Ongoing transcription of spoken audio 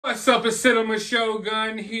What's up, it's Cinema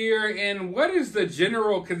Shogun here, and what is the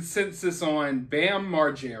general consensus on Bam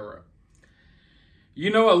Margera? You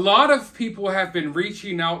know, a lot of people have been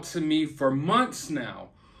reaching out to me for months now,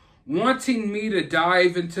 wanting me to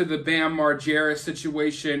dive into the Bam Margera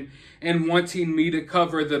situation and wanting me to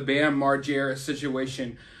cover the Bam Margera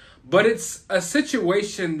situation. But it's a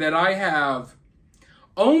situation that I have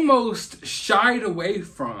almost shied away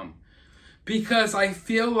from, because I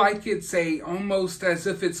feel like it's almost as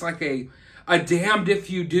if it's like a damned if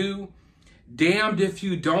you do, damned if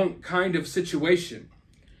you don't kind of situation.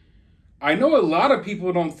 I know a lot of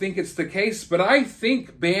people don't think it's the case, but I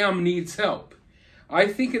think Bam needs help. I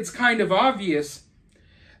think it's kind of obvious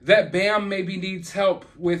that Bam maybe needs help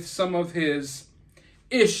with some of his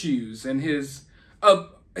issues and his...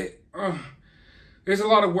 there's a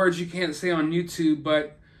lot of words you can't say on YouTube,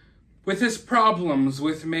 but with his problems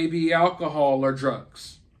with maybe alcohol or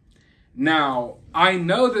drugs. Now, I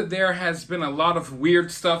know that there has been a lot of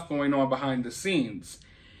weird stuff going on behind the scenes.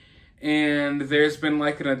 And there's been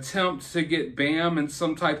like an attempt to get Bam in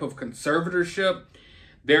some type of conservatorship.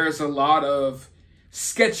 There's a lot of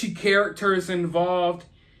sketchy characters involved.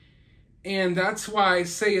 And that's why I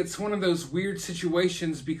say it's one of those weird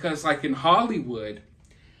situations, because like in Hollywood,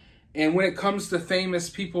 and when it comes to famous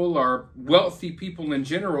people or wealthy people in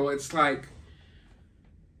general, it's like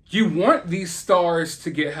you want these stars to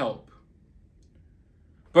get help.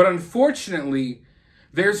 But unfortunately,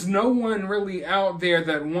 there's no one really out there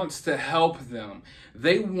that wants to help them.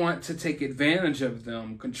 They want to take advantage of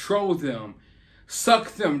them, control them,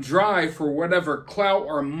 suck them dry for whatever clout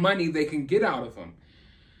or money they can get out of them.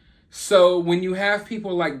 So when you have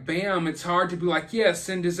people like Bam, it's hard to be like, yeah,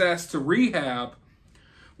 send his ass to rehab,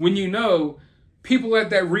 when you know people at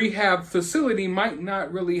that rehab facility might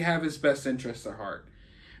not really have his best interests at heart.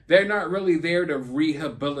 They're not really there to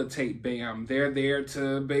rehabilitate Bam. They're there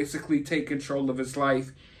to basically take control of his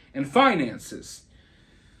life and finances.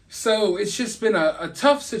 So it's just been a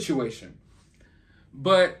tough situation.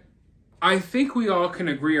 But I think we all can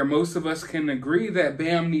agree, or most of us can agree, that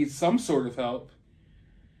Bam needs some sort of help.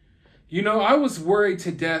 You know, I was worried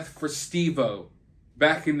to death for Steve-O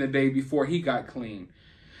back in the day before he got clean.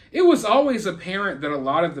 It was always apparent that a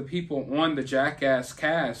lot of the people on the Jackass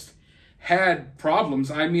cast had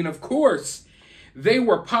problems. I mean, of course, they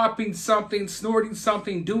were popping something, snorting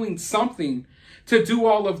something, doing something to do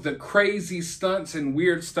all of the crazy stunts and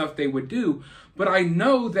weird stuff they would do. But I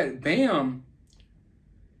know that Bam,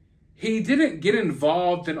 he didn't get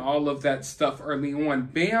involved in all of that stuff early on.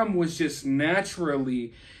 Bam was just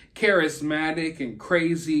naturally charismatic and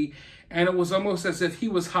crazy, and it was almost as if he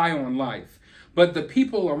was high on life. But the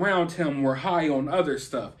people around him were high on other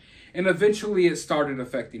stuff. And eventually it started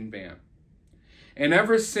affecting Bam. And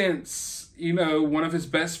ever since, you know, one of his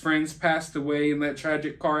best friends passed away in that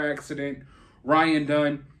tragic car accident, Ryan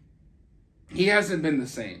Dunn, he hasn't been the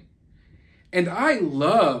same. And I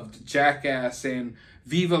loved Jackass and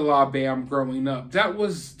Viva La Bam growing up. That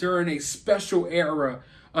was during a special era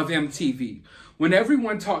of MTV. When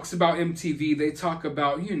everyone talks about MTV, they talk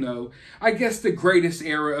about, you know, I guess the greatest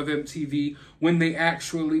era of MTV when they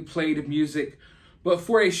actually played music. But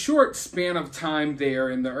for a short span of time there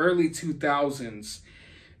in the early 2000s,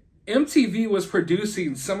 MTV was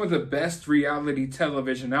producing some of the best reality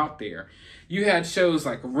television out there. You had shows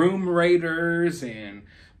like Room Raiders and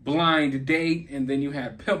Blind Date, and then you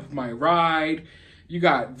had Pimp My Ride. You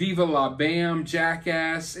got Viva La Bam,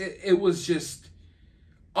 Jackass. It was just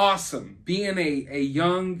awesome being a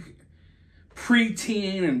young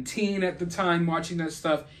preteen and teen at the time watching that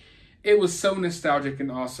stuff. It was so nostalgic and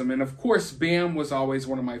awesome. And of course, Bam was always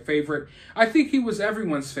one of my favorite. I think he was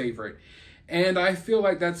everyone's favorite. And I feel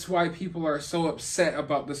like that's why people are so upset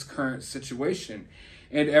about this current situation.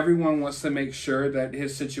 And everyone wants to make sure that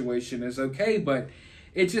his situation is okay. But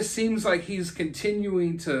it just seems like he's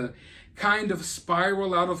continuing to kind of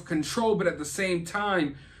spiral out of control. But at the same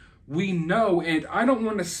time, we know, and I don't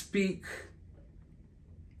want to speak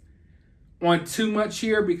on too much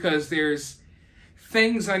here because there's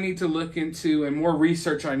things I need to look into and more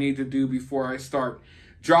research I need to do before I start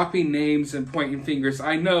dropping names and pointing fingers.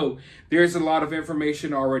 I know there's a lot of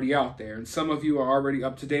information already out there, and some of you are already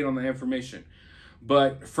up to date on the information.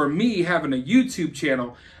 But for me, having a YouTube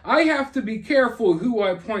channel, I have to be careful who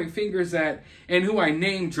I point fingers at and who I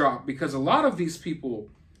name drop, because a lot of these people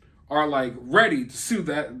are like ready to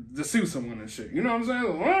sue someone and shit. You know what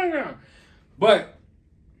I'm saying? But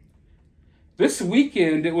this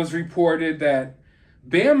weekend, it was reported that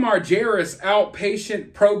Bam Margera's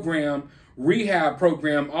outpatient program, rehab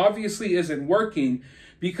program, obviously isn't working,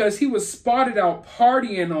 because he was spotted out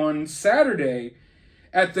partying on Saturday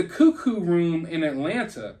at the Cuckoo Room in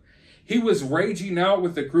Atlanta. He was raging out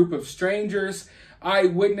with a group of strangers.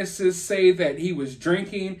 Eyewitnesses say that he was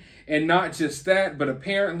drinking, and not just that, but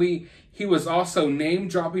apparently he was also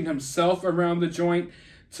name-dropping himself around the joint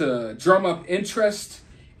to drum up interest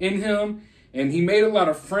in him. And he made a lot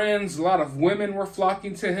of friends. A lot of women were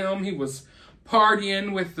flocking to him. He was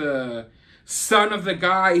partying with the son of the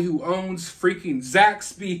guy who owns freaking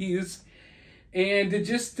Zaxby's. And it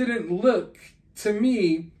just didn't look to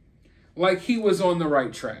me like he was on the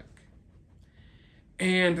right track.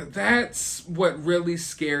 And that's what really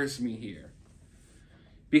scares me here.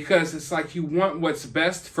 Because it's like you want what's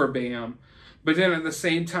best for Bam, but then at the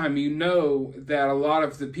same time, you know that a lot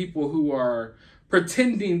of the people who are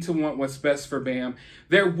pretending to want what's best for Bam,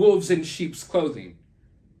 they're wolves in sheep's clothing.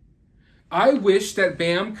 I wish that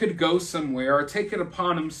Bam could go somewhere or take it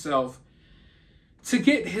upon himself to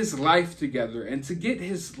get his life together and to get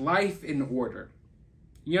his life in order.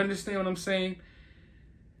 You understand what I'm saying?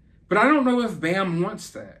 But I don't know if Bam wants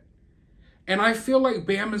that. And I feel like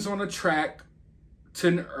Bam is on a track to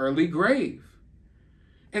an early grave.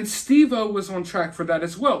 And Steve-O was on track for that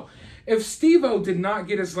as well. If Steve-O did not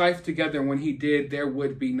get his life together when he did, there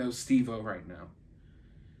would be no Steve-O right now.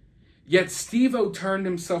 Yet Steve-O turned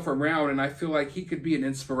himself around, and I feel like he could be an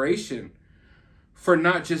inspiration for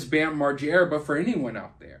not just Bam Margera, but for anyone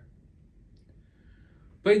out there.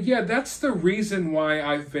 But yeah, that's the reason why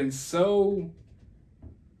I've been so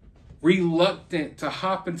reluctant to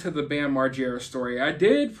hop into the Bam Margera story. I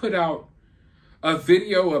did put out a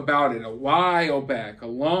video about it a while back, a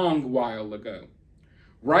long while ago,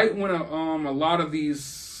 right when a lot of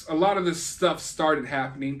this stuff started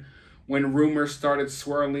happening, when rumors started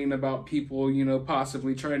swirling about people, you know,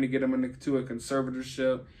 possibly trying to get him into a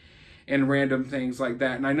conservatorship and random things like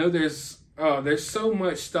that. And I know there's so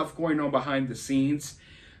much stuff going on behind the scenes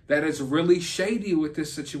that is really shady with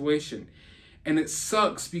this situation. And it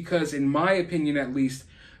sucks because, in my opinion at least,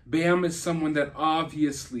 Bam is someone that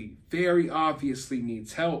obviously, very obviously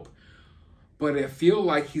needs help. But I feel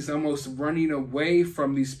like he's almost running away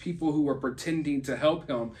from these people who are pretending to help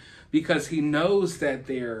him because he knows that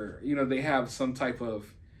they have some type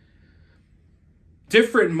of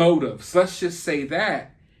different motives. Let's just say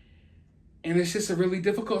that. And it's just a really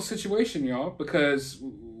difficult situation, y'all, because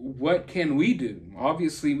what can we do?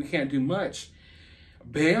 Obviously, we can't do much.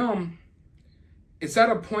 Bam, it's at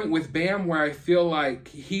a point with Bam where I feel like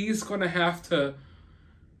he's going to have to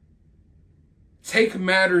take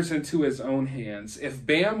matters into his own hands. If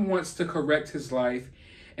Bam wants to correct his life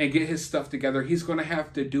and get his stuff together, he's going to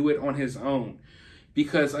have to do it on his own.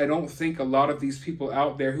 Because I don't think a lot of these people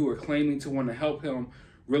out there who are claiming to want to help him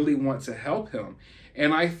really want to help him.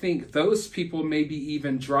 And I think those people may be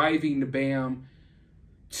even driving Bam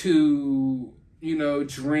to,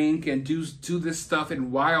 drink and do this stuff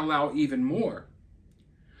and wild out even more.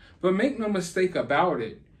 But make no mistake about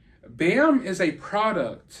it, Bam is a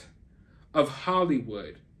product of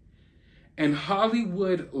Hollywood. And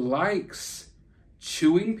Hollywood likes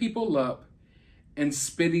chewing people up and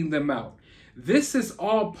spitting them out. This is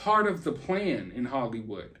all part of the plan in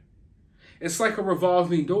Hollywood. It's like a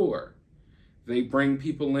revolving door. They bring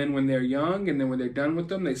people in when they're young, and then when they're done with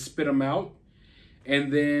them, they spit them out.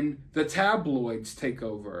 And then the tabloids take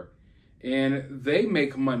over. And they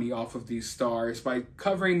make money off of these stars by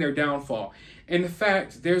covering their downfall. In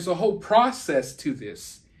fact, there's a whole process to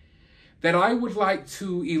this that I would like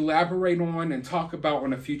to elaborate on and talk about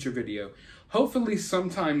on a future video. Hopefully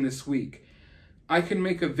sometime this week, I can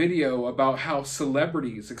make a video about how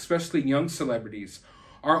celebrities, especially young celebrities,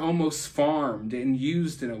 are almost farmed and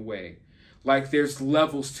used in a way. Like there's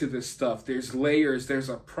levels to this stuff. There's layers. There's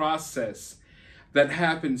a process that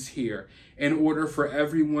happens here in order for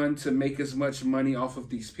everyone to make as much money off of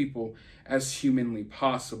these people as humanly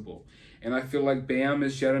possible. And I feel like Bam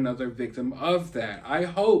is yet another victim of that. I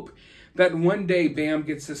hope that one day Bam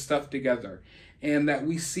gets his stuff together and that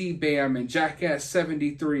we see Bam and Jackass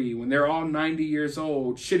 73 when they're all 90 years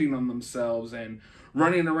old shitting on themselves and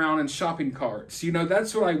running around in shopping carts.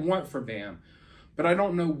 That's what I want for Bam. But I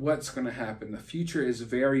don't know what's going to happen. The future is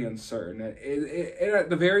very uncertain. It at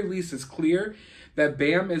the very least is clear that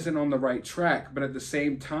Bam isn't on the right track. But at the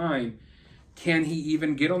same time, can he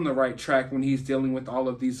even get on the right track when he's dealing with all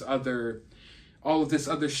of this other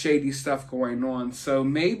shady stuff going on? So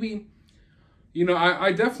maybe,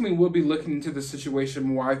 I definitely will be looking into the situation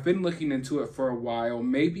more. I've been looking into it for a while.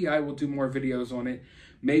 Maybe I will do more videos on it.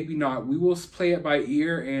 Maybe not. We will play it by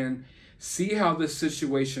ear and see how this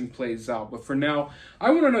situation plays out. But for now,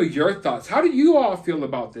 I want to know your thoughts. How do you all feel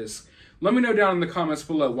about this? Let me know down in the comments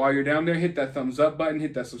below. While you're down there, hit that thumbs up button,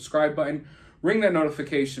 hit that subscribe button. ring that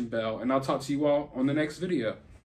notification bell, and I'll talk to you all on the next video.